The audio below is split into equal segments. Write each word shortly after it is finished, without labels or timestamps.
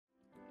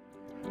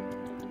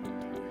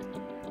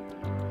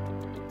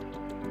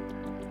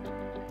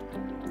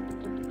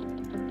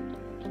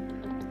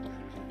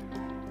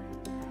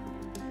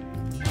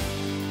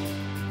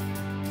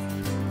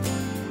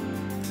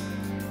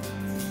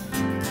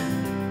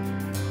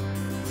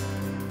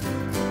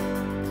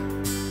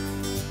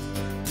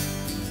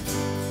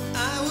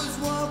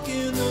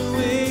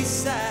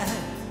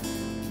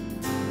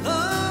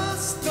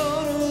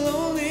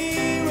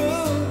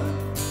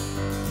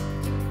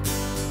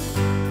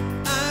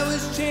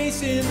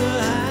chasing the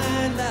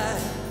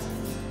highlight,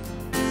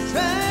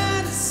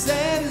 trying to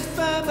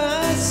satisfy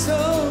my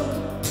soul.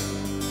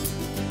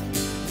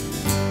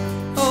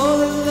 All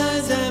the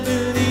lies I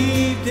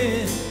believed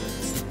in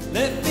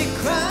left me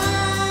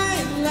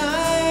crying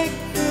like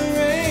the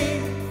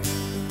rain.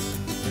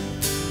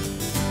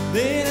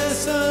 Then I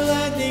saw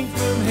lightning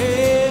from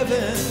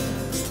heaven,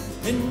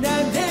 and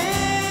I've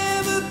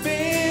never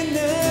been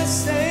the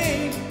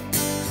same.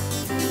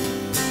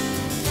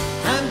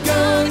 I'm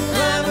gonna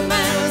climb a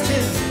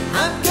mountain,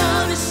 I'm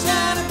gonna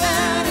shout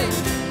about it.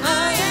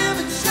 I am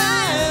a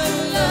child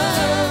of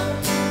love.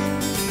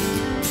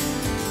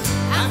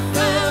 I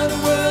found a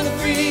world of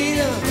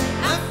freedom,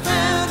 I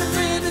found a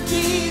friend of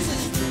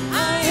Jesus. I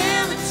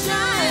am a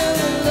child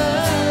of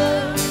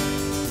love.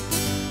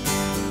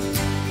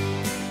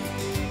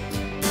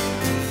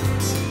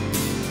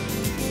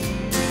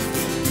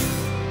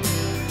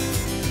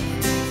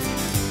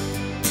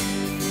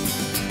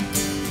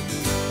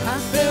 I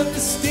felt the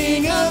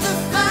sting of the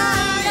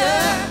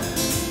fire,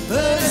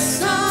 but I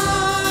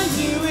saw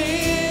you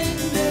in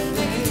the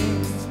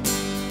flames.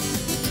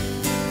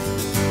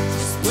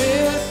 Just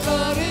when I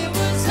thought it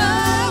was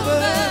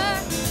over,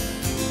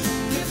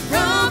 you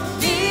brought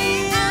me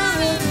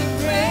out of the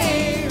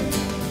grave.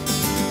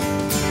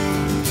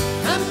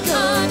 I'm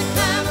gonna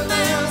climb a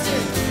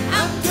mountain,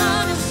 I'm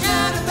gonna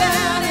shout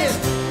about it.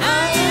 I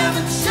am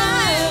a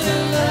child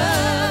of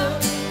love.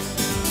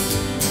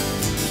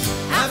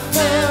 I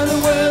found a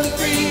world of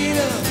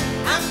freedom,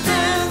 I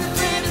found a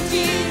friend of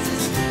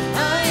Jesus. I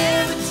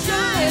am a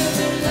child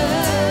of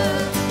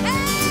love.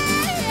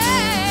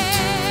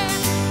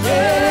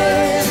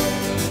 Yeah.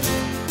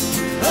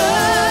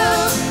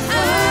 Oh, I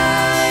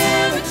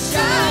am a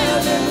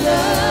child of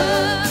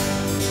love.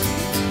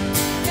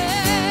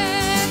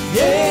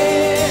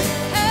 Yeah.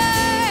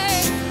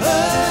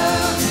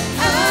 Oh,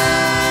 I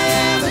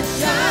am a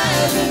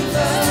child of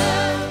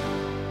love.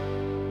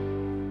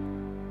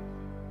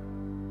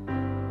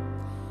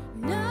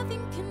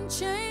 Nothing can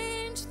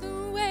change the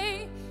way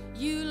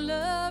you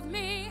love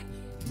me.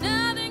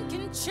 Nothing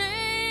can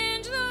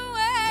change the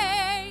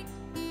way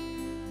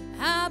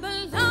I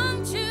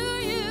belong to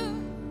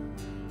you.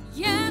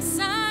 Yes,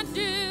 I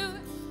do.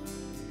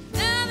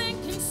 Nothing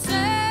can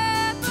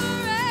separate.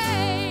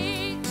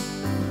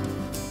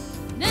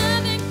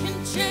 Nothing can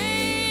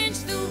change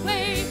the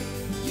way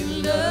you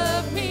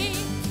love me.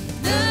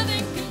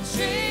 Nothing can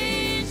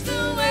change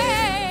the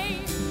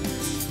way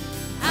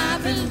I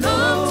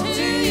belong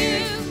to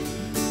you.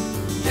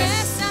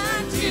 Yes,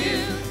 I do.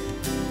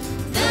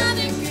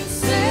 Nothing can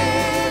separate.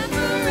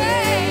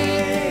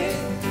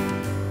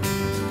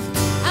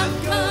 I'm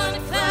gonna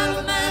climb a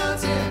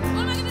mountain.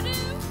 What am I gonna do?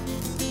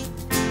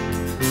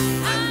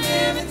 I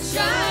am a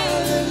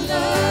child of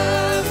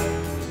love.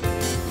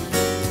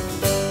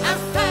 I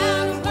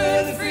found a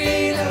world of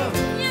freedom.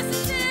 Yes, I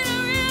did. I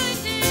really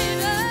did.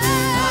 I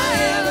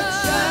am a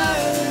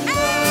child of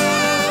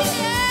love.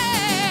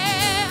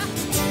 Yeah.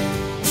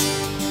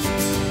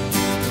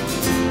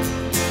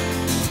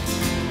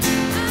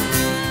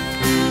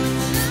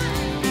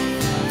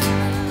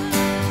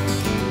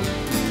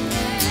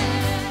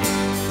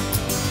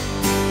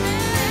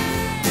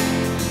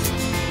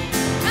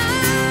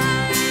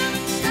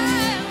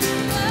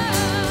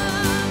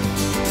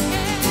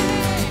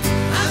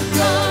 I'm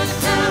gonna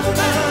climb a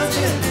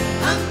mountain,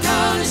 I'm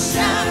gonna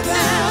shout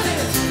about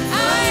it.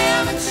 I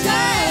am a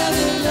child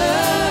of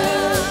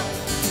love.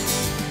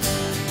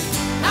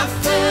 I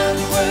found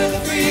a world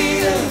of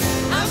freedom,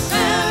 I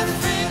found a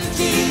friend of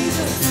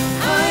Jesus.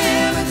 I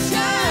am a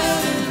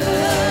child of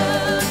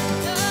love.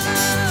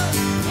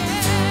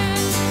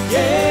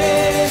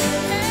 Yeah.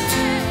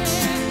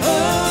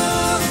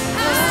 Oh, I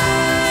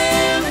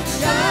am a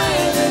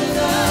child of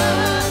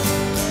love.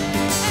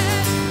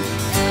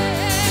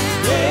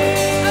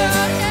 Yeah.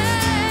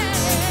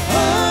 Oh,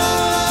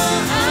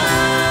 I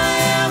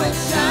am a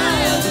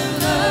child of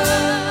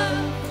love.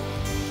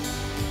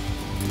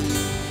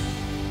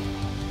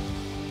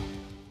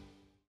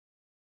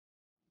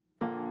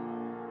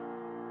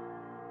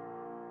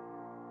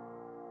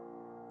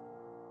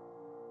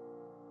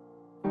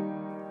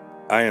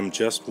 I am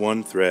just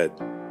one thread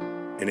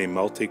in a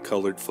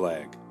multicolored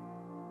flag,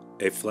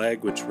 a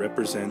flag which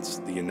represents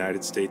the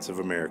United States of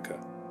America,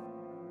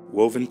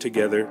 woven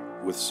together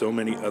with so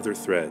many other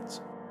threads.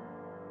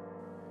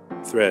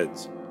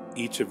 Threads,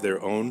 each of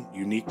their own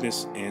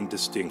uniqueness and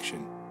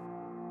distinction,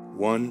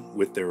 one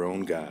with their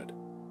own God,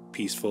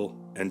 peaceful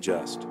and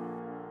just,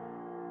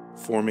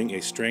 forming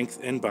a strength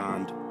and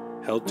bond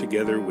held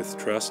together with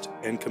trust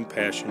and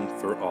compassion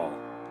for all,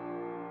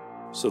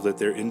 so that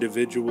their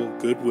individual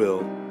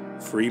goodwill,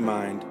 free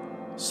mind,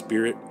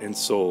 spirit, and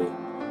soul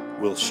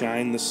will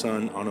shine the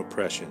sun on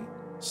oppression,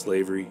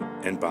 slavery,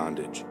 and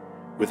bondage,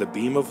 with a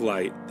beam of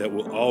light that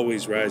will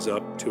always rise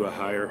up to a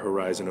higher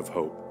horizon of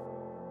hope.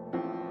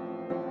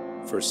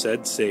 For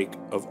said sake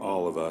of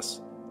all of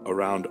us,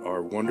 around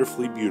our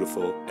wonderfully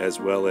beautiful as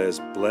well as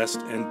blessed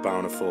and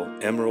bountiful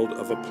emerald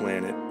of a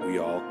planet we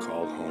all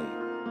call home.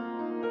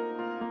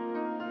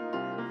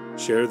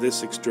 Share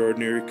this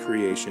extraordinary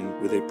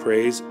creation with a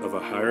praise of a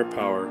higher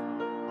power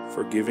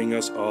for giving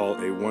us all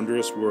a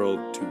wondrous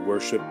world to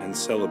worship and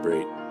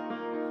celebrate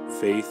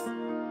faith,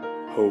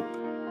 hope,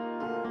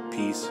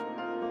 peace,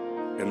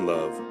 and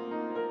love,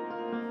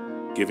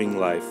 giving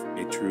life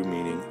a true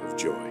meaning of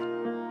joy.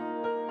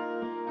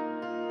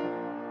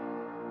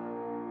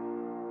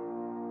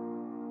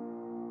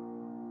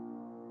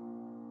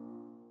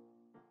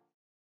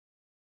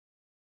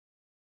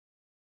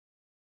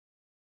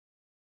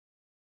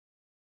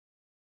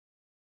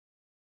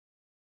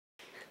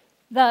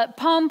 The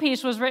poem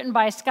piece was written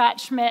by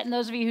Scott Schmidt, and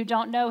those of you who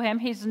don't know him,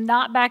 he's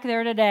not back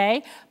there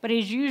today, but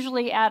he's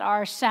usually at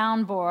our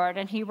soundboard,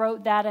 and he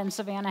wrote that, and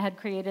Savannah had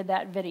created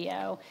that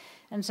video.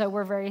 And so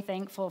we're very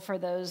thankful for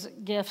those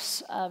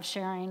gifts of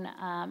sharing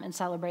and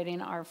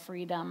celebrating our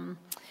freedom.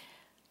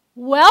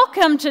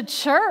 Welcome to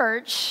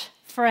church,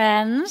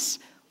 friends.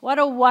 What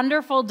a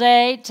wonderful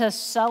day to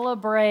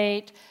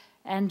celebrate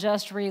and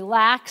just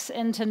relax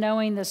into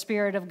knowing the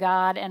Spirit of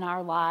God in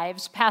our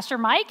lives. Pastor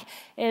Mike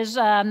is,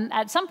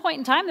 at some point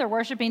in time, they're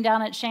worshiping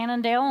down at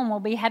Shannondale, and we'll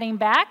be heading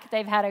back.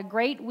 They've had a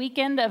great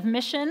weekend of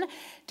mission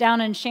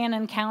down in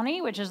Shannon County,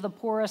 which is the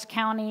poorest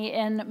county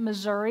in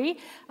Missouri,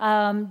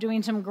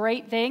 doing some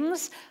great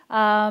things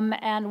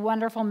and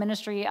wonderful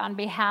ministry on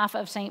behalf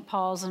of St.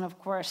 Paul's and, of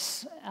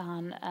course,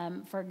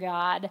 for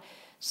God.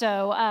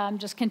 So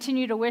just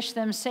continue to wish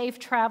them safe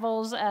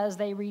travels as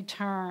they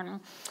return.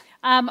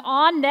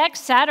 On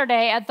next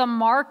Saturday at the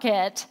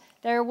market,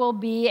 there will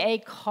be a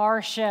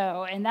car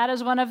show, and that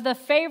is one of the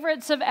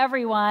favorites of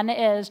everyone,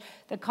 is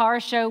the car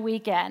show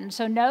weekend.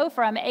 So no,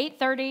 from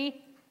 8:30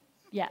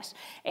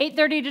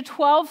 to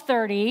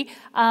 12:30,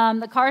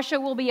 the car show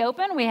will be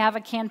open. We have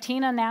a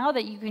cantina now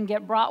that you can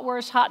get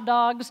bratwurst, hot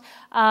dogs,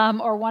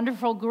 or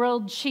wonderful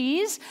grilled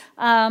cheese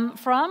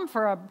from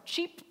for a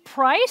cheap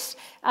price.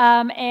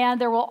 And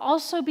there will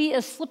also be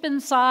a slip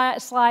and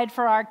slide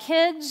for our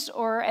kids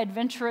or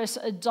adventurous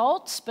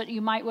adults, but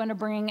you might want to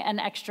bring an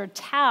extra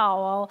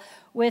towel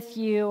with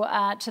you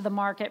to the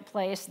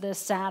marketplace this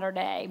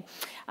Saturday.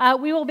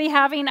 We will be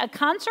having a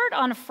concert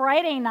on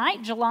Friday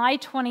night, July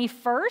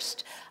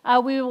 21st.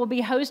 We will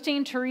be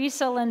hosting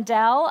Teresa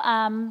Lindell,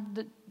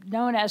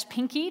 known as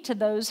Pinky to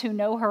those who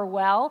know her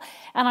well.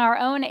 And our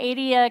own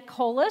Adia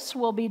Colas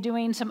will be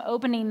doing some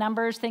opening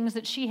numbers, things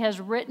that she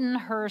has written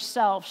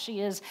herself.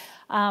 She is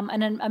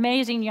an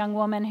amazing young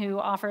woman who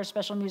offers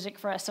special music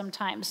for us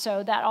sometimes.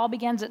 So that all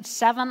begins at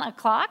 7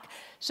 o'clock.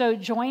 So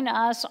join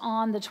us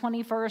on the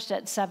 21st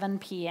at 7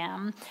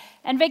 p.m.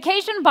 And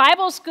Vacation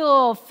Bible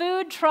School,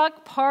 food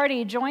truck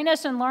party. Join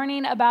us in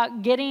learning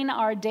about getting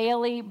our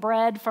daily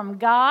bread from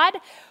God.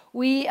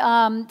 We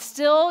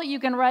you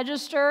can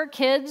register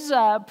kids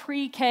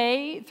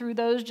pre-K through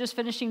those just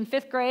finishing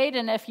 5th grade,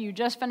 and if you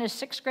just finished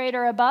 6th grade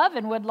or above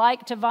and would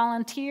like to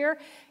volunteer,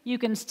 you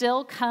can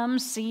still come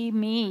see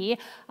me.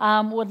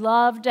 Would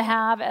love to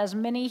have as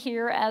many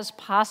here as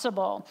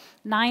possible.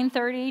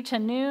 9:30 to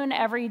noon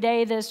every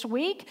day this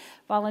week.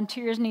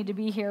 Volunteers need to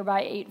be here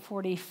by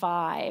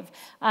 8:45.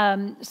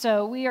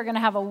 So we are going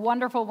to have a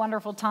wonderful,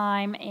 wonderful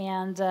time,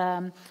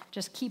 and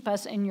just keep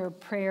us in your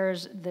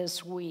prayers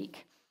this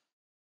week.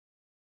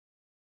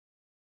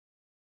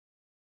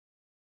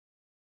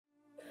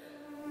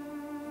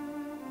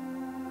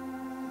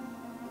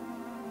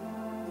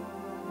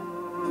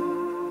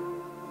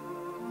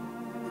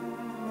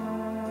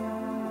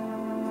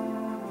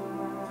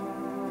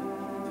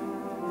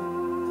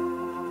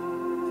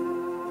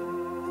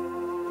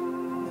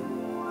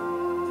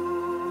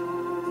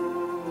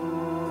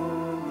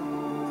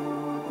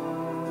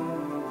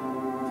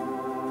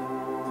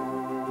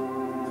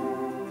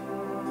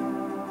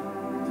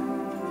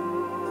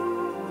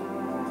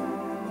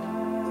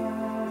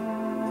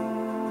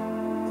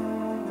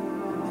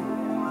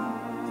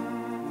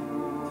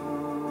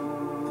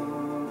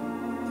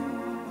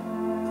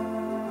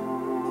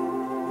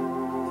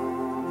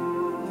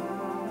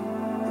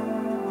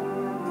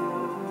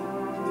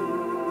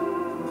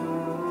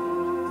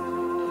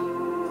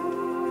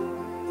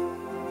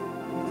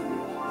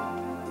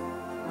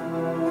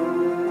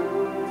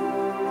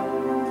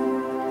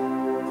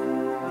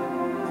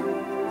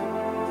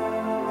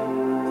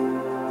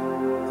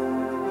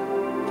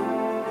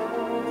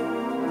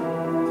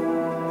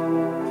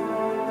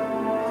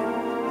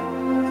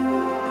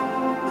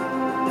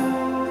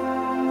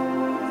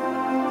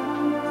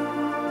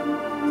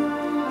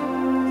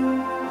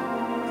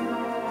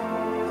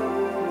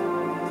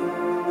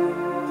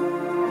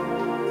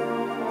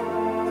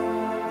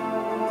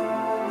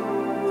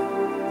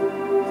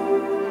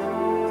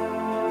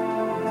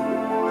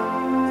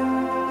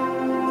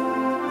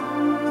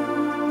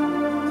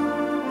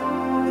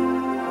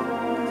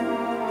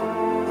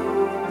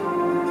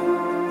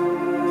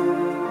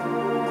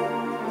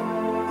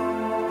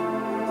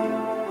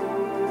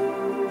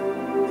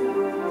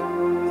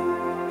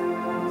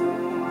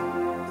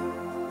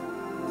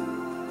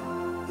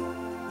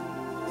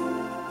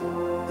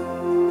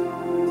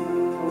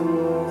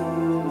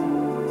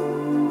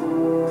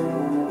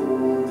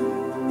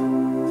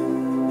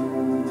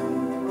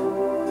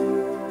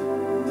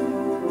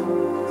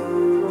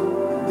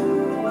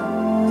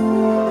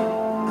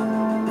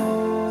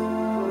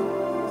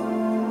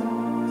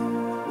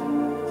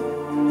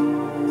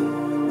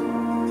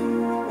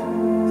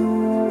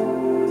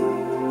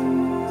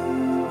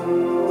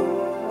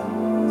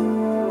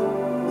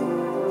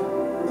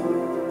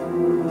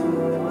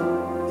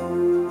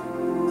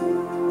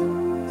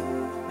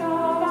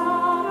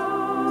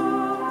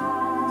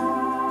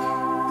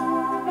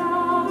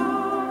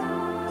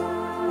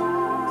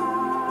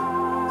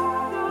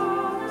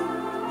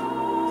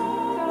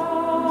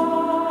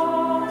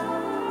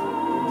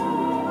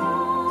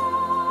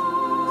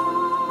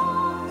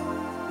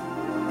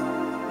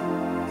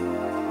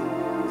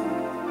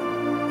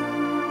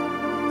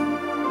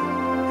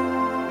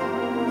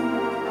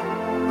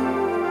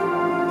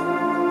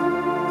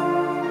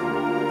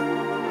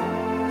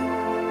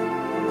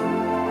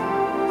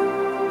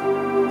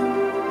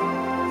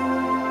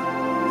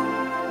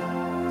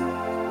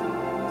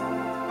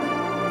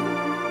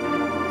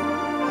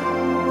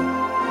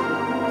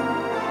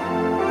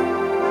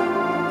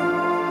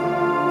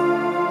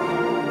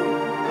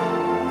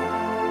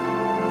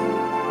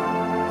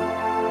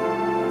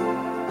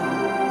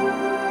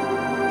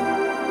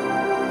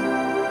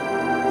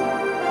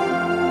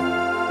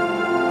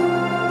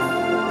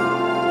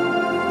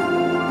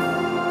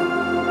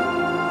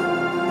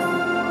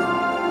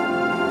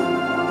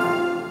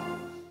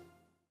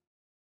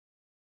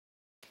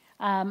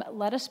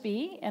 Let us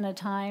be in a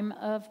time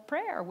of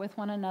prayer with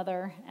one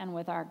another and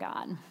with our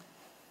God.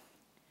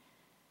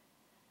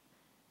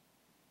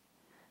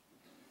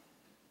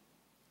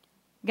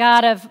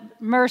 God of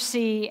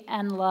mercy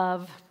and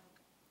love,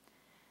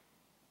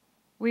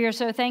 we are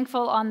so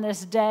thankful on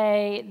this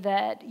day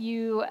that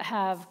you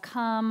have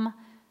come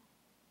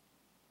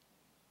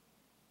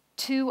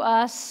to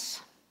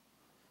us,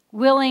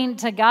 willing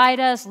to guide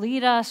us,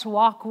 lead us,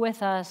 walk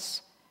with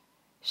us,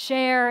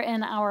 share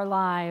in our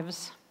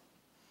lives.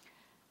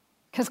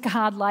 Because,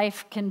 God,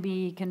 life can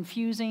be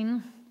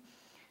confusing.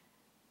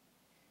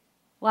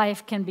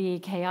 Life can be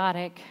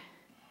chaotic.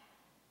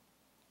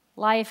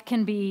 Life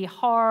can be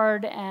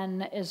hard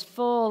and is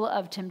full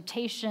of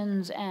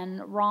temptations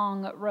and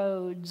wrong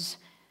roads.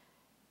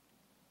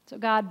 So,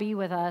 God, be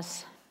with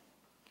us,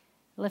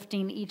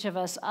 lifting each of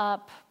us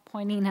up,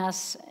 pointing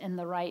us in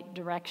the right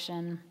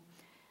direction.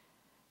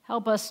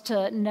 Help us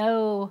to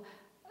know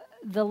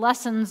the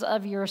lessons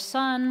of your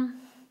Son,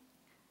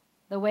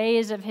 the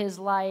ways of his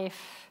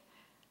life,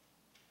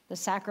 the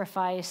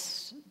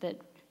sacrifice that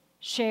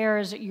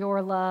shares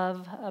your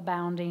love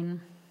abounding.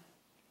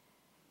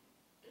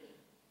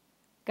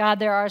 God,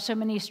 there are so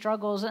many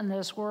struggles in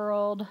this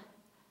world,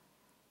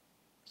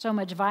 so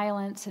much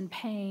violence and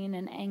pain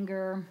and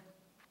anger,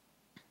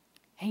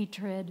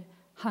 hatred,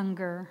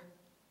 hunger.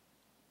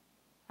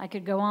 I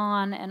could go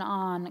on and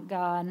on,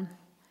 God,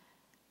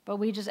 but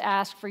we just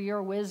ask for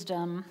your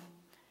wisdom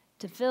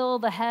to fill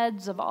the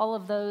heads of all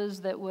of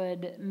those that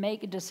would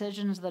make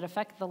decisions that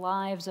affect the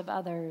lives of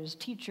others,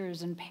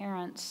 teachers and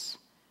parents,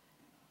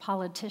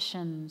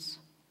 politicians.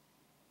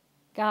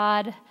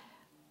 God,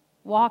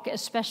 walk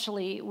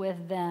especially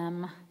with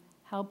them.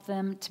 Help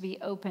them to be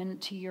open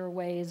to your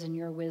ways and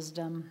your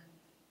wisdom.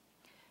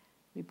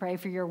 We pray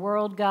for your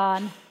world,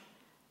 God.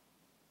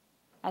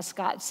 As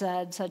Scott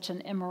said, such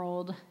an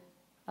emerald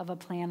of a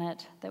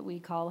planet that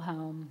we call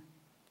home.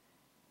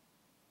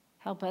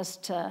 Help us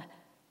to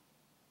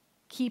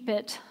keep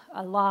it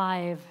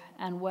alive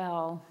and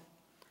well,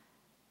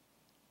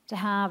 to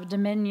have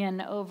dominion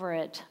over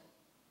it,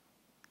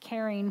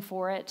 caring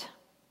for it.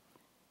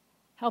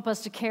 Help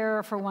us to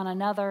care for one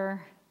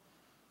another,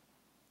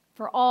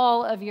 for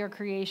all of your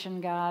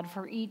creation, God,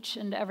 for each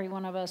and every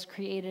one of us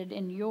created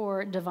in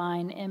your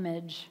divine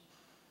image.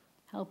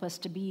 Help us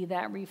to be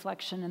that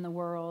reflection in the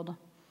world.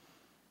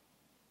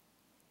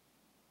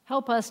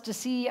 Help us to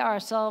see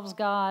ourselves,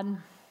 God,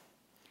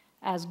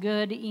 as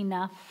good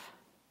enough,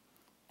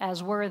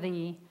 as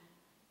worthy.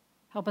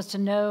 Help us to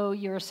know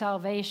your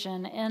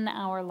salvation in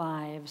our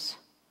lives.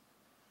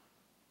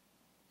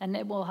 And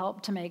it will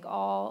help to make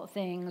all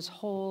things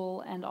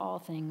whole and all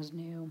things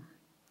new.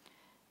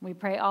 We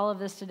pray all of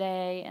this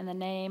today in the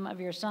name of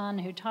your Son,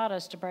 who taught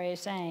us to pray,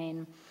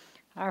 saying,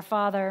 Our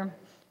Father,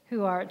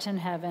 who art in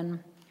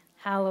heaven,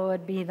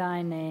 hallowed be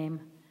thy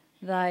name.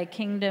 Thy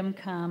kingdom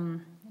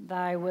come,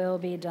 thy will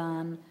be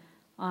done,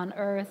 on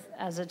earth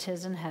as it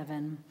is in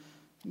heaven.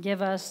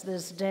 Give us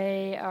this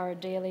day our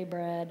daily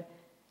bread,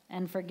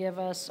 and forgive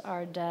us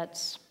our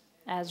debts,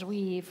 as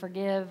we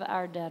forgive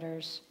our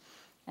debtors.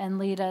 And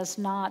lead us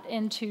not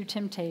into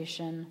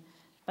temptation,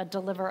 but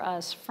deliver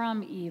us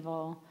from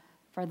evil.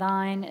 For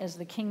thine is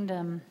the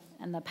kingdom,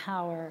 and the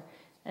power,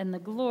 and the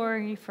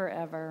glory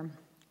forever.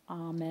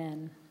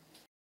 Amen.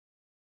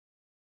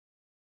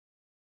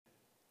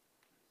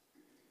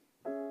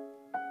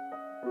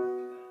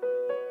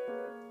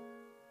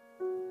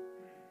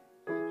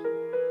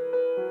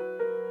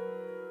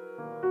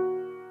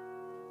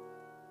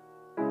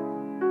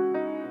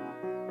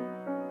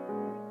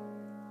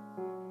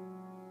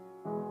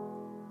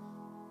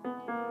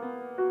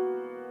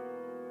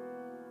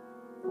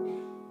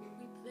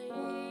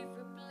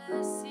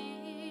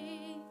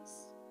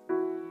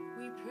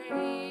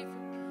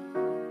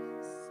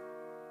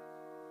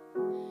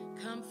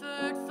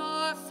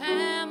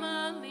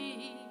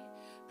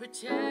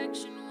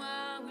 Protection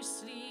while we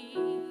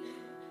sleep.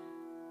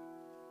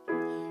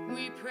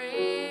 We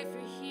pray for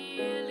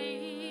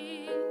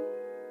healing,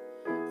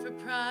 for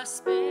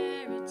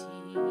prosperity.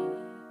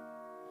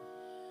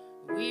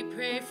 We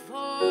pray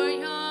for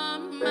your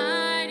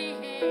mighty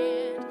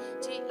hand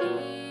to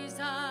ease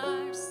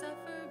our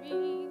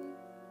suffering.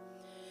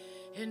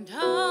 And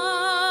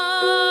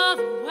all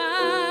the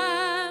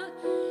while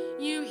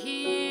you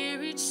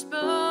hear each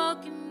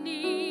spoken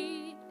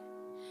need.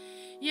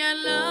 Yet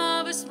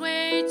love us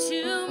way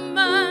too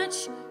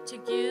much to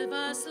give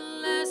us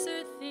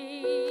lesser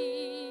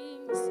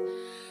things.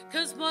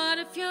 'Cause what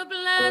if your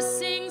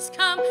blessings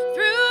come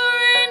through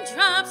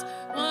raindrops?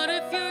 What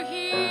if your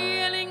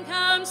healing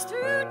comes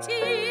through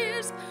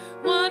tears?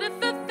 What if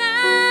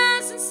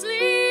 1,000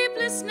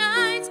 sleepless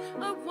nights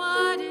are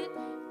what it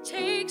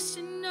takes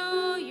to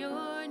know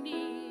you're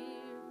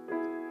near?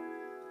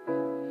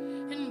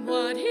 And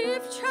what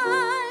if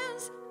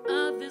trials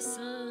of this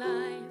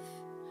life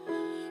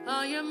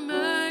are your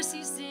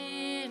mercies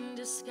in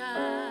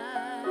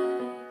disguise?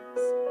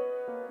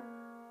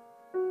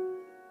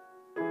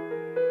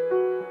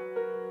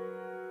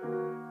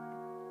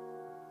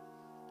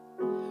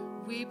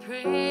 We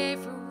pray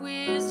for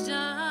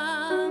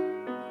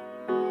wisdom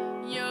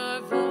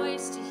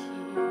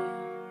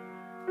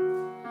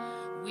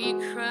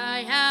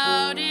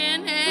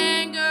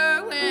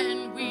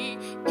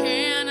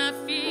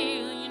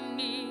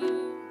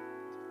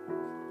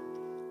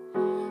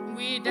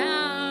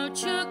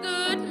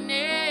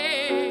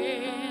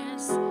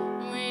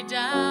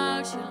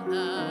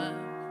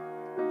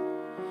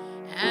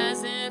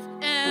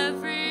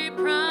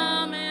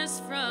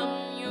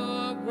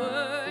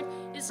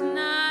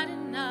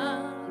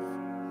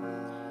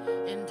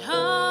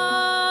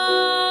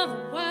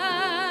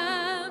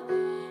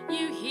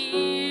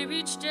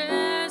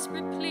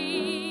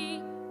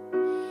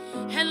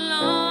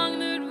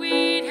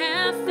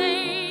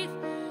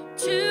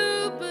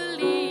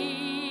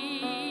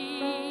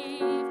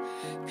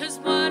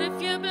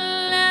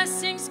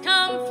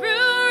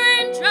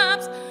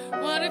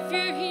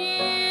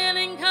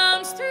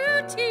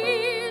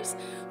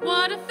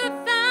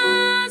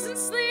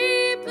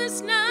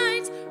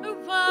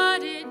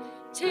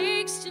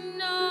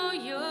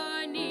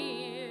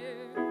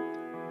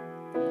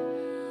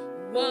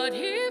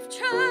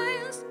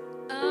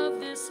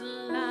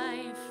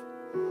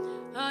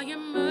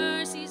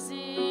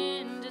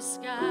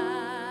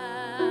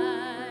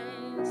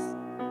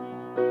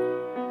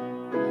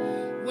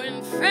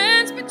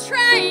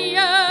betray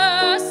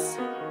us.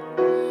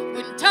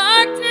 When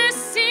darkness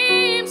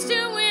seems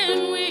to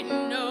win, we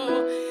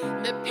know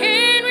the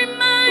pain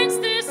reminds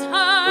this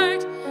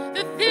heart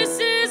that this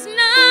is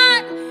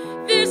not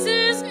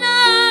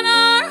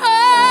our home.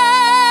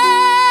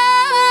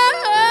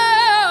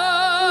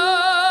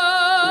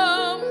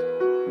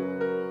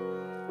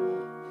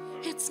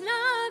 It's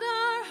not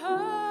our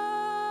home.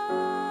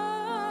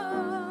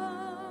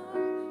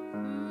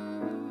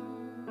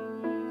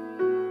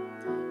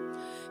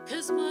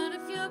 'Cause what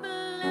if your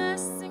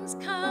blessings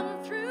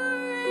come through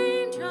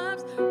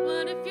raindrops?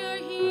 What if your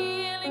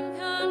healing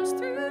comes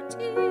through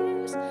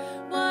tears?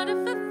 What if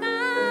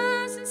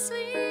 1,000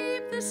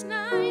 sleepless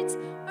nights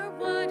are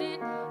what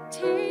it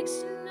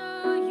takes to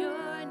know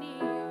you're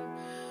near?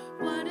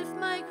 What if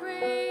my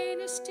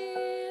greatest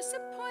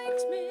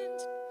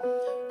disappointment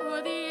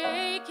or the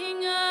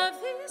aching of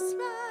this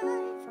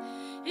life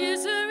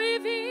is a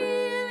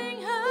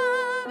revealing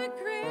of a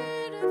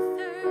greater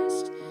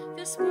thirst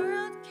this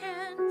world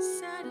can't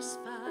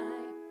satisfy?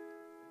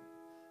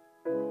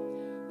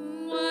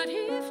 What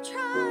if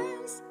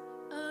trials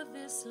of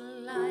this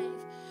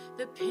life,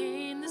 the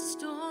pain, the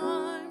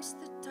storms,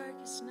 the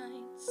darkest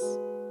nights,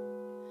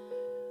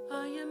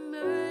 are your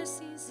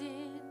mercies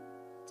in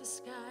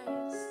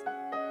disguise?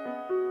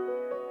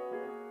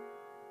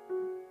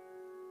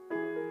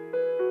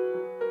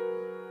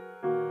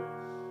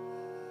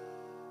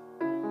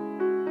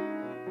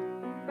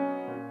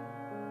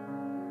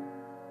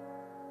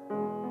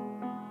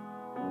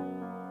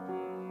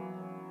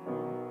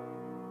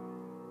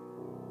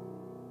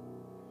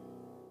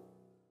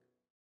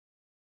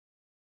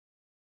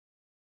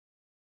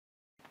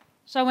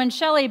 So when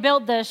Shelley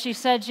built this, she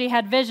said she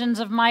had visions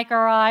of Mike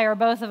or I or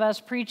both of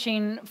us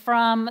preaching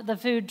from the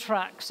food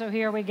truck. So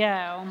here we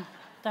go.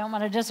 Don't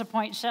want to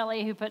disappoint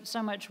Shelley, who put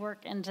so much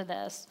work into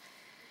this.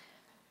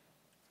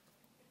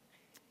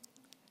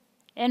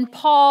 In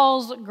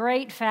Paul's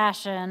great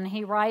fashion,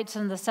 he writes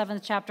in the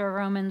 7th chapter of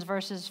Romans,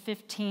 verses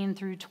 15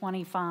 through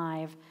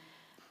 25,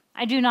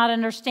 I do not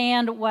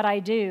understand what I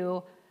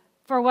do,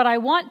 for what I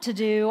want to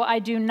do, I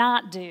do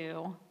not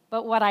do,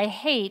 but what I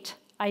hate,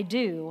 I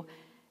do.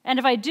 And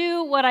if I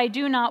do what I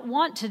do not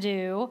want to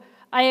do,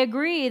 I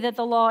agree that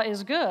the law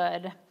is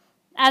good.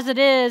 As it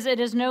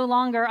is no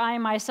longer I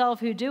myself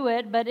who do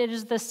it, but it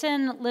is the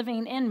sin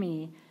living in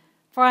me.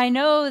 For I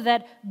know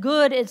that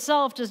good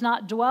itself does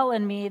not dwell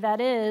in me, that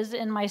is,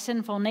 in my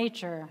sinful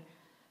nature.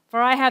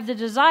 For I have the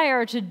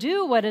desire to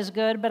do what is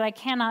good, but I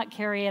cannot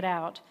carry it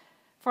out.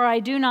 For I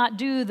do not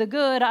do the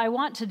good I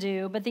want to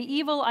do, but the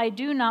evil I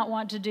do not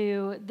want to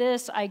do,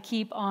 this I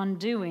keep on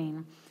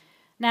doing.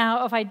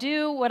 Now, if I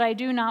do what I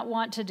do not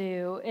want to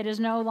do, it is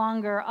no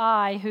longer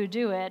I who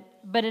do it,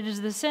 but it is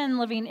the sin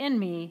living in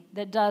me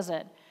that does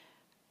it.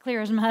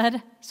 Clear as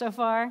mud so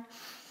far?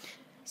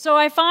 So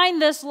I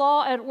find this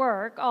law at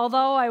work.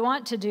 Although I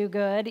want to do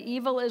good,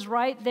 evil is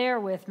right there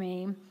with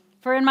me.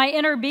 For in my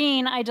inner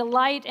being I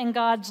delight in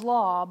God's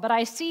law, but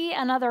I see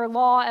another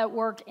law at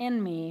work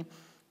in me,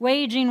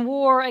 waging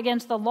war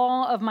against the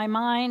law of my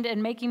mind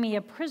and making me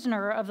a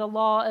prisoner of the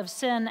law of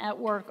sin at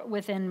work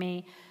within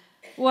me.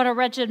 What a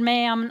wretched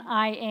man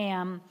I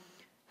am.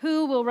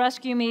 Who will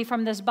rescue me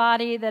from this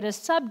body that is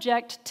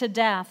subject to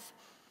death?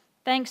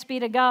 Thanks be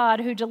to God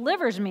who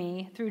delivers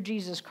me through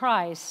Jesus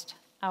Christ,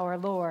 our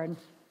Lord.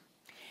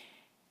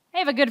 I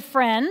have a good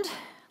friend.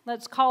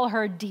 Let's call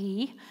her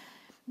Dee.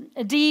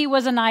 Dee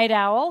was a night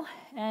owl,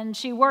 and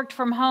she worked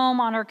from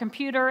home on her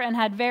computer and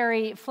had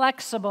very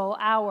flexible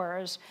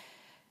hours.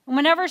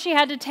 Whenever she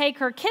had to take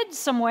her kids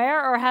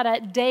somewhere or had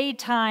a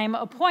daytime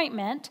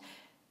appointment,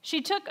 she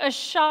took a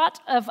shot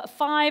of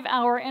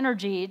 5-hour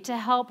energy to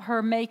help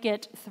her make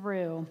it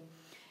through.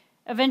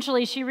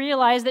 Eventually, she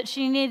realized that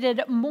she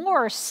needed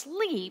more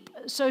sleep,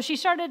 so she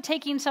started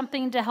taking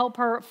something to help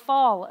her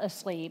fall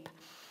asleep.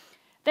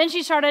 Then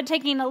she started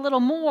taking a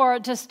little more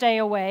to stay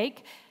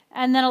awake,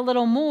 and then a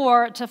little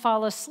more to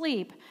fall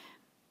asleep.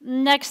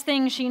 Next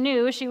thing she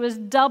knew, she was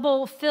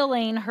double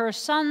filling her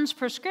son's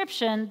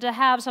prescription to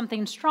have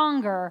something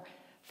stronger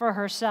for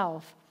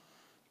herself.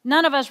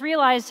 None of us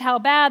realized how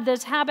bad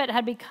this habit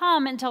had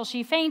become until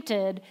she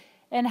fainted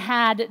and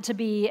had to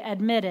be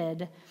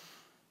admitted.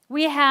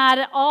 We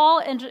had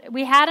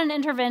an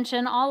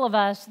intervention, all of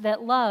us,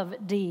 that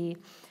loved Dee.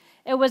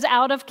 It was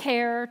out of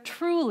care,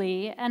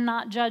 truly, and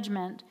not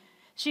judgment.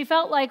 She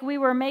felt like we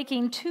were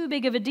making too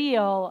big of a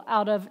deal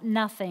out of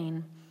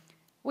nothing.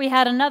 We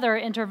had another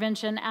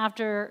intervention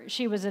after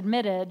she was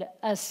admitted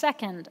a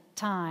second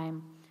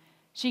time.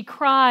 She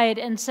cried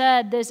and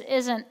said, "This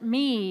isn't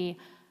me.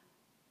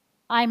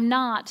 I'm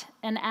not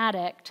an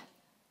addict,"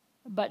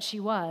 but she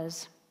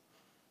was.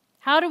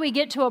 How do we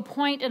get to a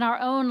point in our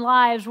own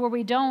lives where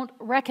we don't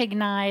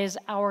recognize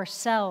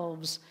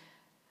ourselves?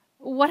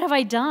 What have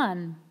I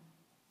done?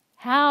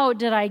 How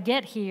did I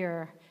get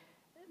here?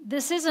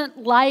 This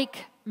isn't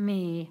like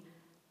me.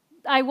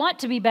 I want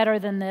to be better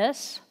than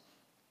this.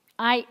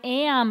 I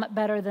am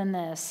better than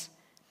this.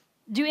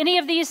 Do any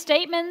of these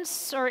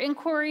statements or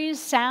inquiries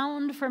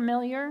sound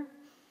familiar?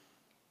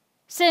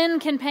 Sin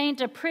can paint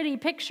a pretty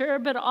picture,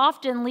 but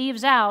often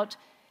leaves out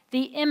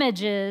the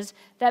images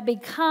that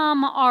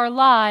become our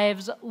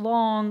lives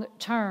long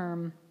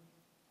term.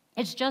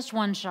 It's just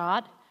one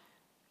shot.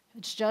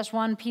 It's just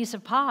one piece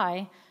of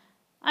pie.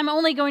 I'm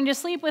only going to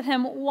sleep with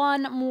him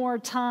one more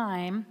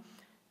time.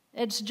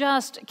 It's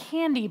just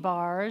candy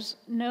bars,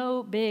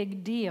 no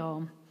big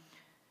deal.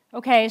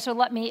 Okay, so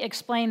let me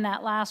explain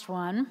that last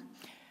one.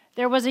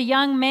 There was a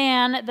young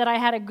man that I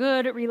had a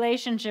good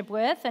relationship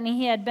with, and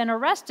he had been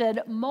arrested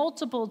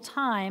multiple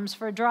times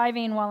for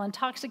driving while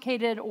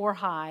intoxicated or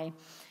high.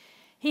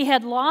 He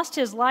had lost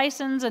his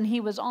license, and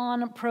he was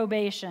on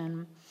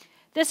probation.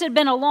 This had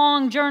been a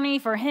long journey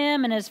for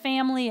him and his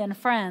family and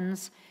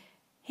friends.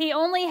 He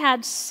only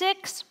had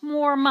 6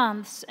 more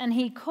months, and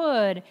he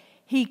could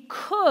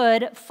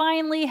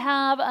finally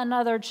have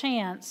another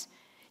chance.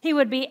 He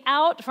would be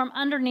out from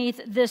underneath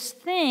this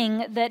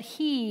thing that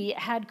he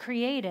had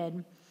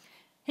created.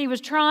 He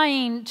was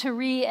trying to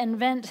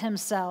reinvent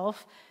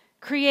himself,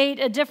 create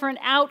a different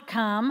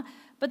outcome,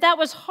 but that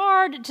was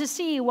hard to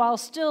see while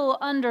still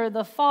under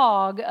the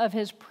fog of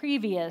his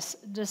previous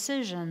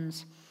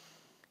decisions.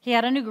 He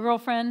had a new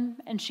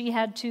girlfriend, and she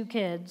had 2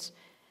 kids.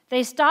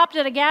 They stopped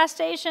at a gas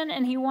station,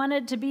 and he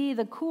wanted to be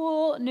the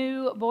cool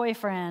new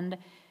boyfriend.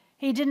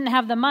 He didn't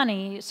have the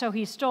money, so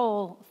he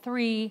stole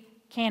 3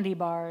 candy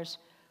bars,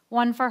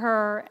 one for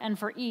her and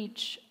for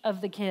each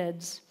of the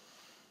kids.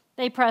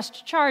 They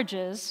pressed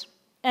charges,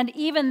 and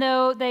even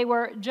though they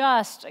were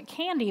just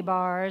candy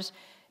bars,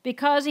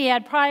 because he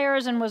had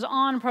priors and was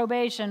on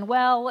probation,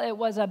 well, it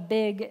was a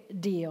big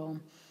deal.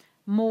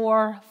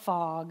 More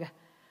fog.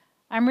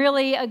 I'm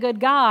really a good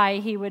guy,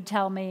 he would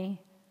tell me,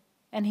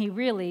 and he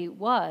really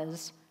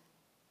was.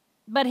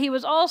 But he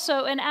was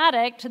also an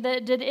addict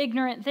that did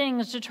ignorant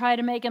things to try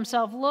to make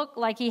himself look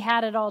like he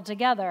had it all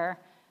together.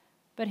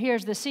 But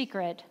here's the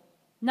secret.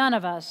 None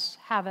of us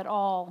have it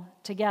all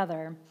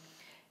together.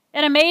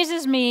 It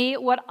amazes me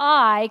what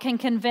I can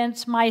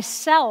convince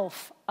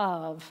myself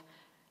of.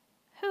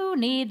 Who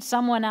needs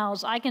someone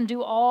else? I can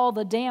do all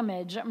the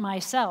damage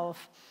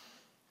myself.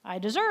 I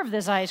deserve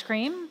this ice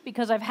cream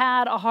because I've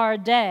had a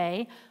hard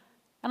day,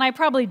 and I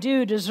probably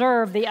do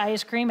deserve the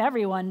ice cream.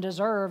 Everyone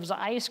deserves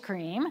ice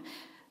cream.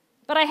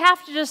 But I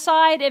have to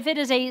decide if it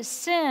is a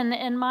sin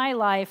in my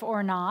life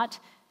or not,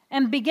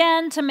 and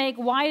begin to make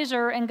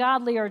wiser and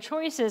godlier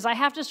choices. I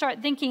have to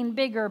start thinking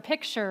bigger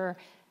picture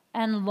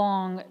and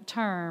long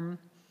term.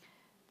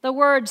 The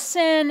word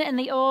sin in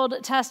the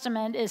Old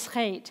Testament is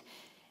chet.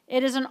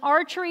 It is an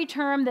archery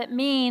term that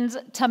means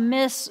to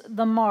miss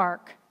the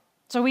mark.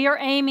 So we are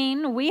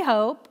aiming, we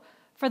hope,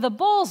 for the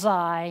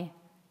bullseye,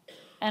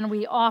 and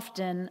we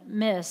often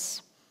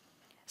miss.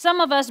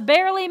 Some of us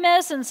barely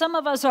miss, and some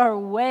of us are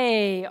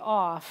way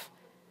off.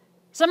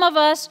 Some of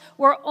us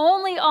were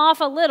only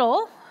off a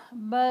little,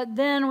 but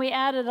then we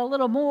added a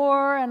little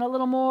more, and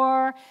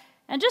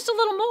just a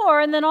little more,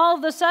 and then all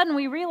of a sudden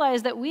we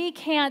realize that we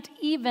can't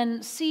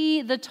even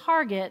see the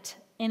target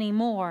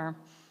anymore.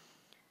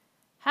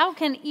 How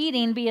can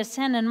eating be a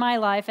sin in my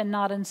life and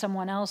not in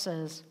someone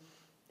else's?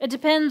 It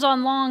depends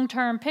on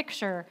long-term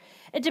picture.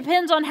 It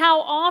depends on how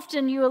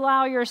often you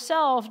allow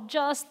yourself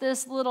just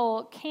this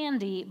little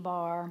candy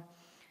bar.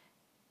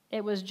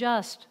 It was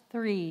just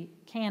 3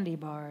 candy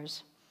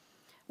bars.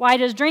 Why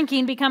does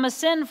drinking become a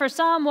sin for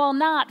some while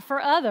not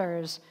for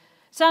others?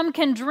 Some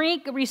can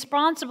drink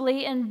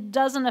responsibly and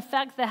doesn't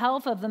affect the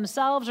health of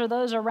themselves or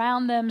those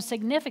around them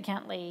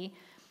significantly.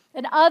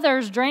 And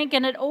others drink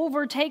and it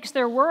overtakes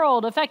their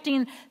world,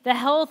 affecting the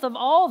health of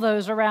all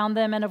those around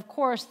them and, of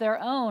course,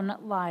 their own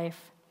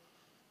life.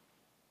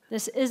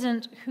 This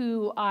isn't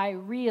who I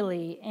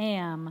really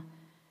am.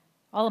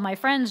 All of my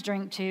friends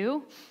drink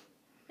too.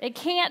 It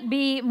can't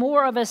be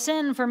more of a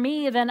sin for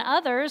me than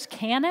others,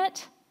 can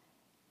it?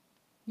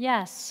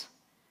 Yes.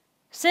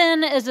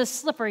 Sin is a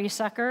slippery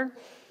sucker.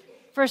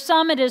 For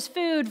some it is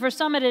food, for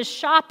some it is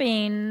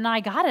shopping. I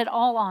got it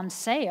all on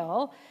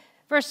sale.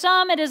 For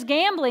some it is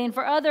gambling,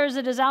 for others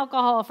it is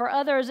alcohol, for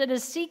others it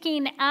is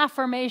seeking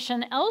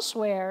affirmation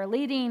elsewhere,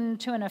 leading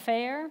to an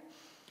affair.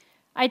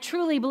 I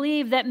truly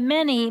believe that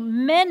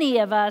many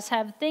of us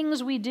have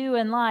things we do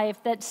in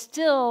life that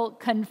still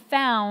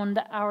confound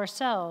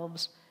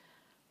ourselves.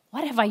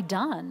 What have I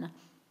done?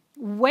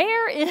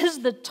 Where is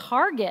the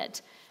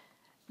target?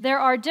 There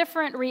are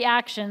different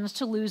reactions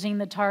to losing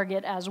the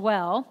target as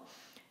well.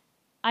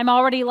 I'm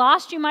already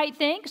lost, you might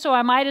think, so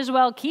I might as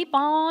well keep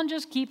on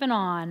just keeping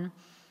on.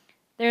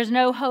 There's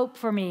no hope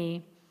for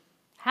me.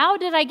 How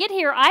did I get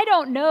here? I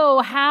don't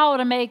know how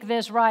to make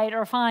this right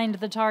or find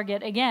the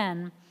target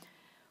again.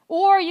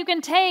 Or you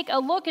can take a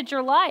look at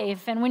your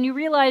life, and when you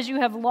realize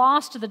you have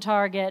lost the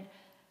target,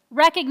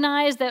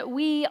 recognize that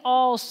we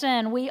all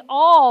sin. We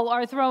all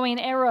are throwing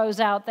arrows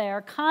out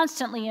there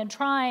constantly and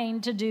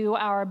trying to do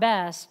our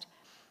best.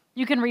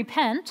 You can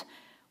repent,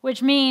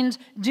 which means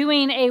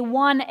doing a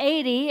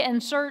 180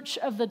 in search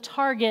of the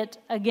target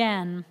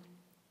again.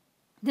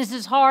 This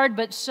is hard,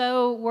 but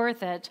so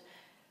worth it.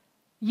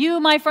 You,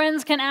 my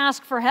friends, can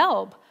ask for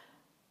help.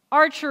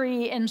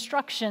 Archery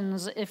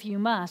instructions if you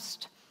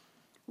must.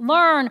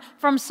 Learn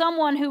from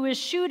someone who is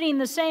shooting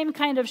the same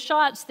kind of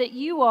shots that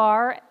you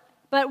are,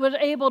 but was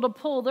able to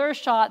pull their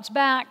shots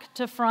back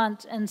to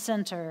front and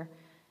center.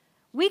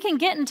 We can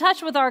get in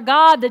touch with our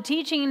God, the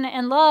teaching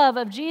and love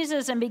of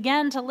Jesus, and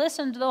begin to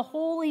listen to the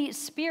Holy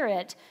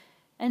Spirit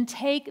and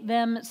take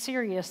them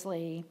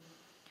seriously.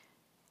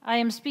 I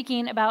am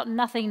speaking about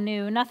nothing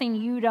new, nothing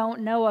you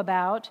don't know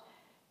about.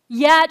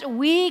 Yet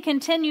we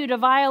continue to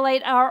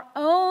violate our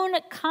own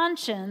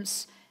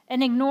conscience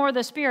and ignore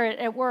the Spirit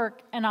at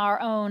work in our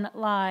own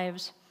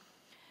lives.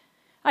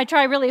 I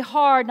try really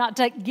hard not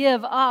to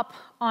give up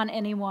on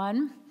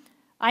anyone.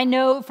 I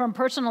know from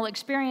personal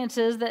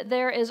experiences that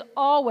there is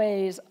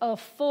always a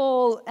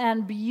full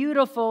and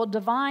beautiful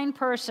divine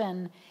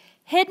person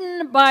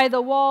hidden by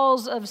the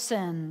walls of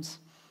sins,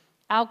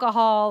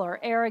 alcohol or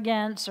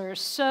arrogance or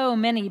so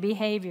many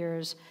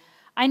behaviors.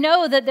 I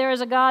know that there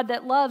is a God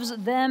that loves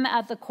them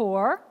at the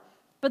core,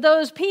 but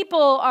those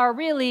people are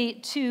really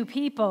two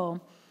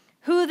people,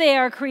 who they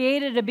are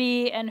created to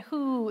be and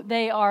who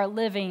they are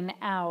living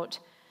out.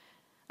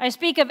 I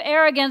speak of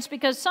arrogance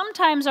because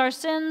sometimes our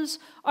sins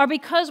are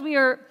because we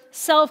are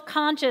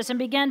self-conscious and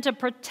begin to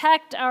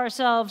protect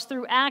ourselves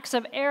through acts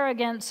of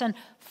arrogance and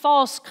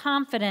false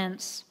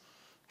confidence.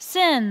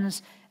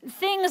 Sins,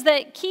 things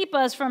that keep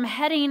us from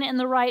heading in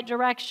the right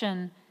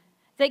direction,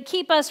 that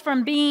keep us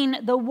from being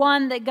the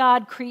one that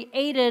God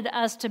created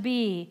us to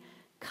be,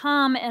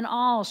 come in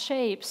all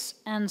shapes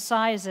and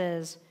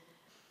sizes.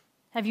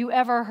 Have you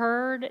ever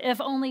heard, if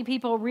only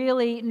people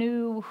really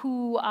knew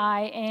who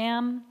I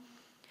am?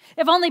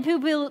 If only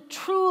people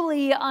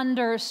truly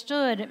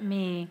understood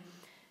me.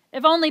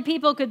 If only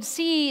people could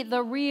see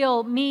the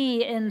real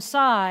me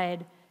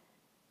inside.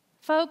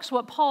 Folks,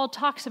 what Paul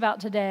talks about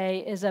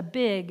today is a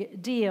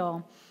big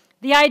deal.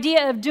 The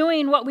idea of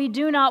doing what we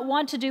do not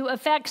want to do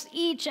affects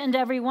each and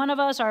every one of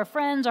us, our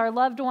friends, our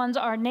loved ones,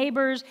 our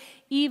neighbors,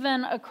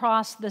 even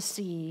across the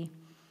sea.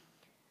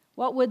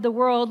 What would the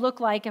world look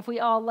like if we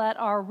all let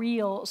our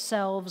real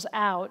selves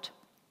out?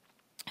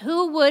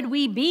 Who would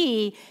we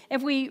be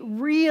if we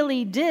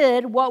really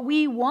did what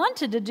we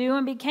wanted to do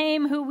and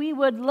became who we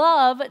would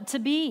love to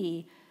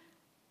be?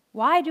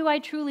 Why do I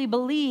truly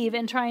believe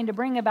in trying to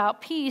bring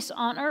about peace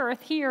on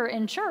earth here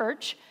in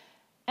church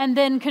and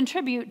then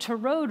contribute to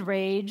road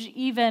rage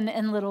even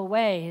in little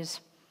ways?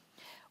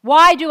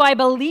 Why do I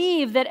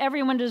believe that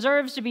everyone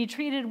deserves to be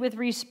treated with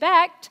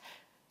respect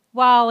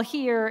while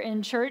here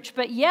in church,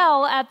 but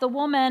yell at the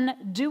woman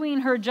doing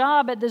her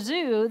job at the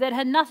zoo that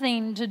had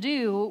nothing to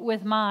do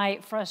with my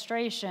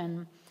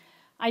frustration?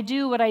 I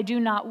do what I do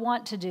not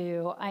want to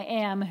do. I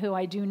am who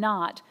I do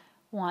not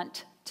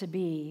want to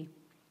be.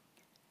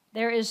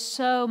 There is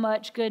so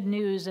much good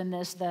news in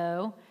this,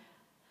 though.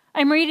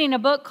 I'm reading a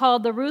book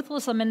called The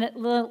Ruthless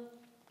Elimination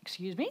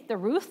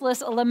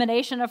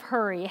of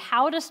Hurry: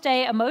 How to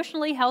Stay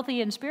Emotionally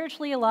Healthy and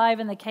Spiritually Alive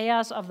in the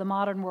Chaos of the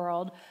Modern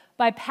World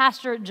by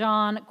Pastor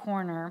John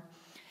Corner.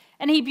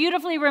 And he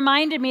beautifully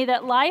reminded me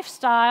that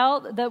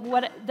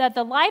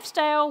the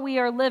lifestyle we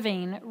are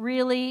living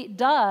really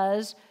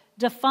does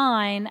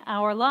define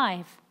our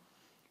life.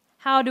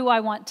 How do I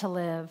want to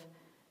live?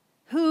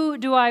 Who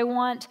do I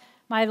want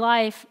my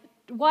life?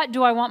 What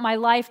do I want my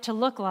life to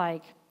look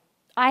like?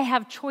 I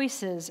have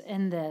choices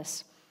in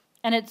this,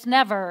 and it's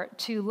never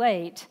too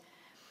late.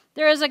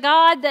 There is a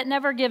God that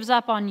never gives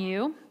up on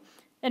you.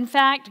 In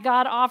fact,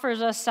 God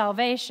offers us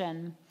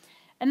salvation.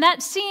 And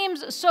that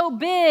seems so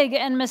big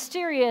and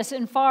mysterious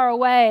and far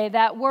away,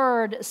 that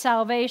word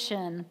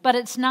salvation, but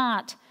it's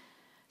not.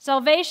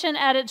 Salvation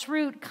at its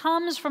root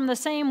comes from the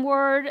same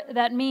word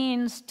that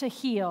means to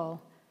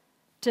heal,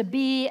 to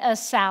be a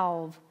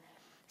salve.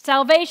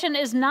 Salvation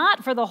is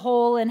not for the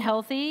whole and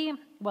healthy,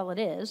 well, it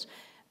is,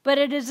 but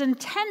it is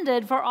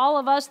intended for all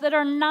of us that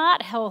are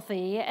not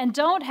healthy and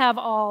don't have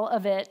all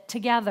of it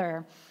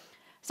together.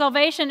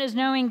 Salvation is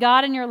knowing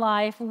God in your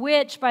life,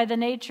 which, by the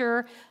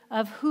nature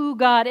of who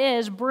God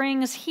is,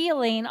 brings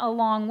healing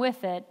along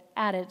with it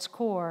at its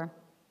core.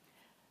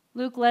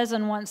 Luke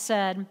Lesin once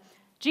said,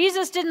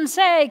 Jesus didn't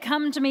say,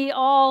 "Come to me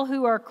all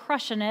who are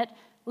crushing it,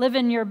 live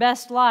in your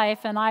best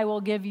life, and I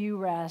will give you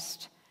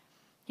rest."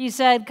 He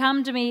said,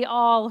 "Come to me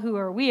all who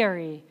are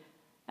weary,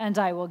 and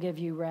I will give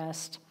you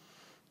rest."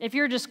 If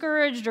you're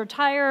discouraged or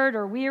tired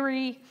or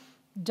weary,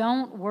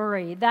 don't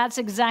worry. That's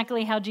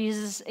exactly how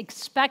Jesus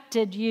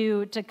expected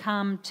you to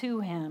come to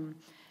him.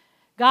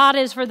 God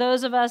is for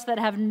those of us that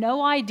have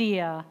no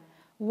idea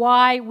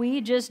why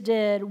we just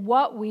did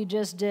what we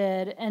just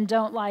did and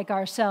don't like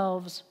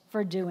ourselves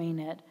for doing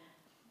it.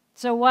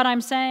 So what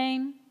I'm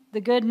saying,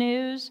 the good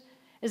news,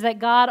 is that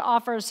God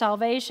offers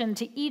salvation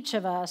to each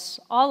of us,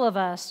 all of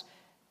us,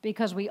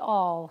 because we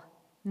all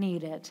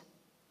need it.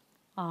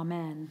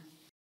 Amen.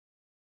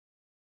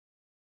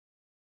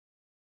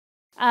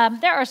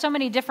 There are so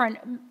many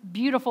different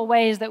beautiful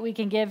ways that we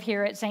can give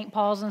here at St.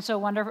 Paul's, and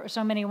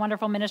so many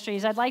wonderful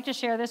ministries. I'd like to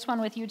share this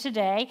one with you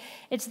today.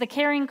 It's the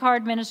Caring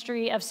Card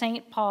Ministry of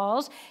St.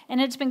 Paul's,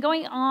 and it's been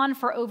going on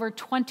for over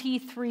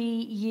 23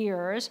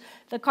 years.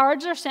 The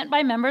cards are sent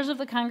by members of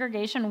the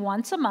congregation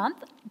once a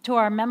month to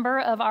our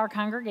member of our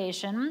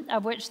congregation,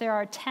 of which there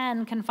are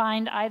 10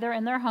 confined either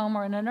in their home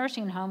or in a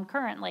nursing home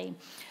currently.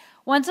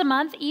 Once a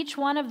month, each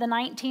one of the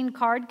 19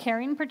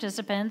 card-carrying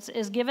participants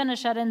is given a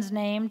shut-in's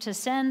name to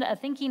send a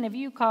thinking of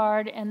you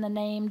card in the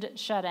named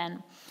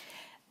shut-in.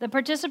 The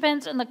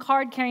participants in the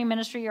card-carrying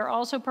ministry are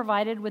also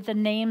provided with the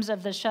names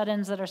of the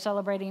shut-ins that are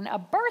celebrating a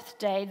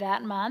birthday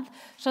that month,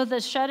 so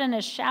the shut-in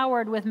is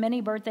showered with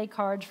many birthday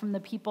cards from the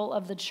people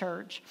of the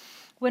church.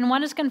 When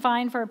one is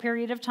confined for a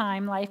period of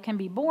time, life can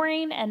be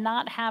boring, and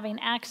not having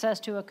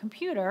access to a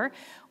computer,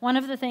 one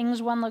of the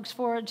things one looks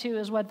forward to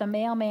is what the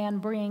mailman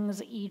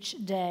brings each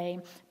day,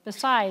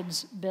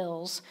 besides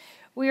bills.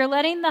 We are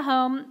letting the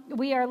home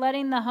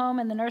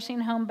and the nursing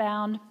home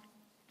bound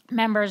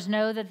members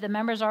know that the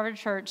members of our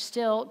church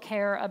still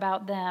care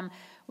about them.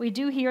 We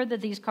do hear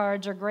that these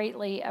cards are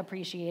greatly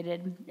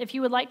appreciated. If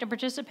you would like to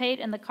participate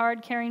in the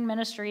card-carrying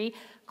ministry,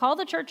 call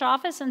the church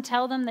office and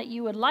tell them that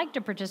you would like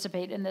to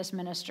participate in this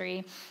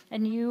ministry,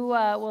 and you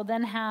will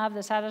then have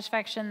the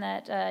satisfaction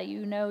that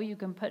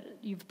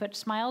you've put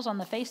smiles on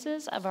the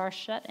faces of our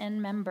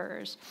shut-in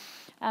members.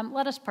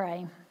 Let us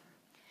pray.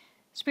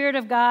 Spirit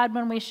of God,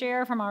 when we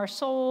share from our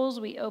souls,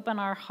 we open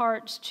our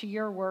hearts to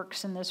your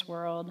works in this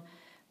world.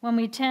 When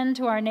we tend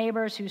to our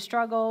neighbors who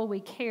struggle, we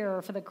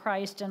care for the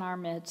Christ in our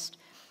midst.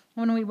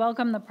 When we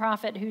welcome the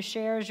prophet who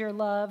shares your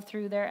love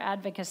through their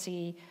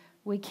advocacy,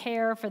 we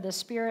care for the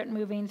Spirit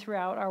moving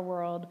throughout our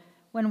world.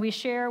 When we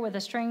share with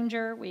a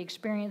stranger, we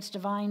experience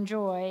divine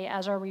joy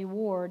as our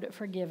reward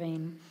for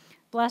giving.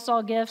 Bless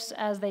all gifts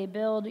as they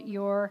build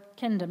your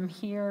kingdom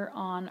here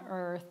on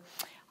earth.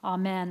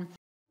 Amen.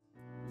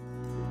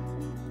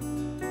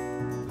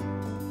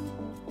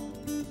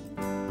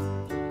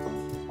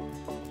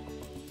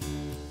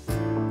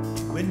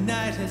 When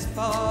night has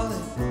fallen,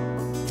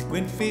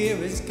 when fear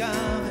is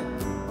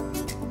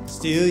coming,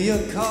 still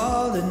you're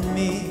calling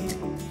me.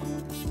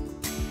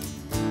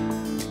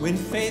 When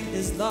faith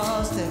is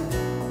lost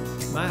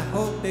and my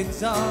hope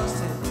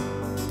exhausted,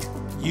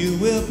 you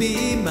will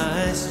be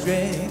my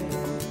strength.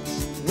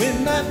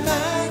 When my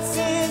mind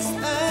says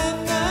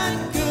I'm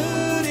not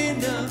good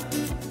enough,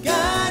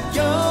 God,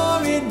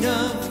 you're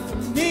enough for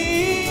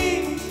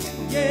me.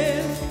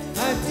 Yeah,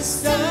 I've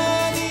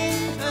decided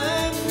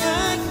I'm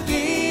not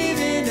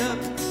giving up,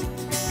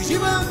 'cause you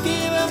won't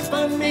give up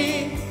on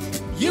me.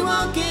 You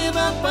won't give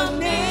up on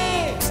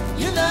me.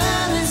 Your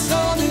love is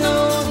holding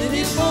on and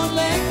it won't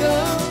let go.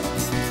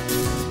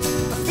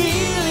 I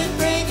feel it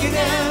breaking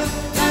out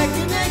like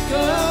an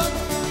echo.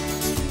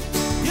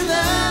 Your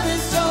love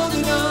is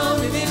holding on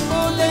and it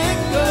won't let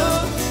go.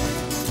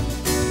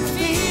 I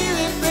feel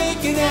it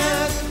breaking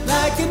out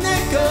like an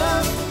echo,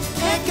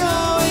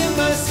 echo in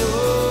my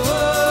soul.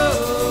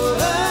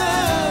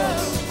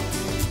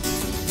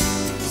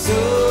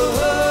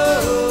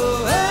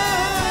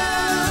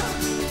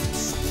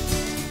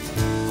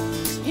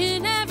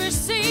 In every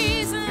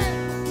season,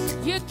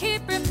 you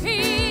keep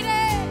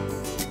repeating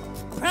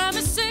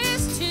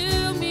promises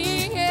to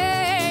me.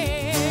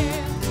 Yeah.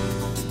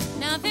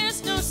 Now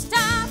there's no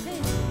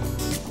stopping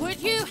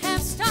what you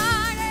have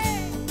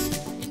started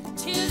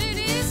until it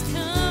is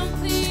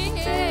complete.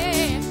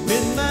 Yeah.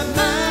 When my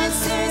mind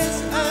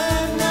says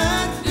I'm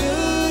not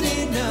good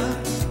enough,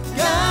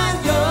 God,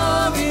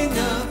 you're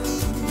enough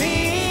for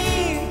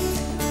me.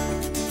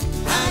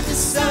 I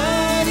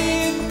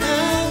decided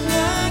I'm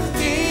not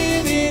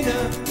giving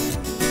up.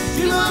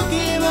 You won't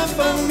give up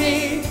on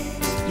me.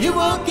 You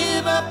won't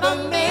give up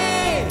on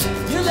me.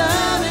 Your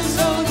love is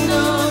holding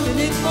on and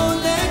it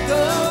won't let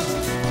go.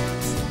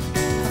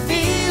 I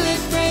feel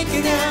it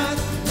breaking out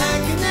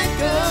like an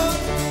echo.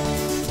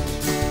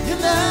 Your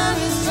love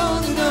is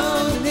holding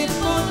on and it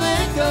won't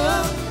let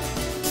go.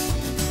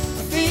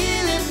 I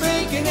feel it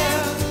breaking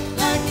out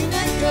like an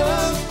echo,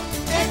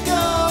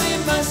 echo in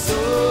my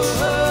soul.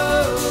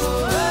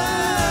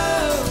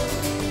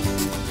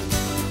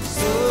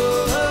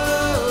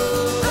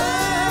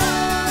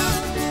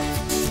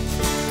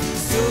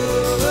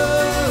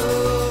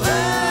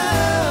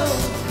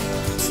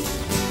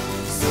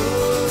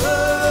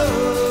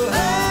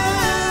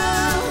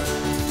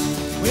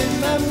 When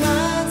my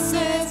mind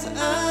says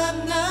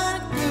I'm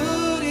not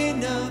good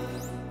enough,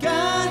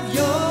 God,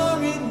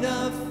 you're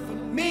enough for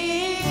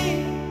me.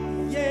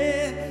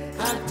 Yeah,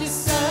 I've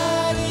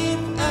decided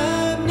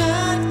I'm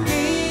not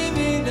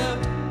giving up,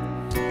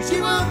 'cause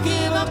you won't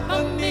give up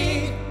on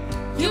me.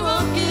 You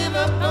won't give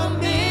up on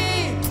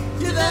me.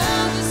 Your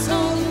love is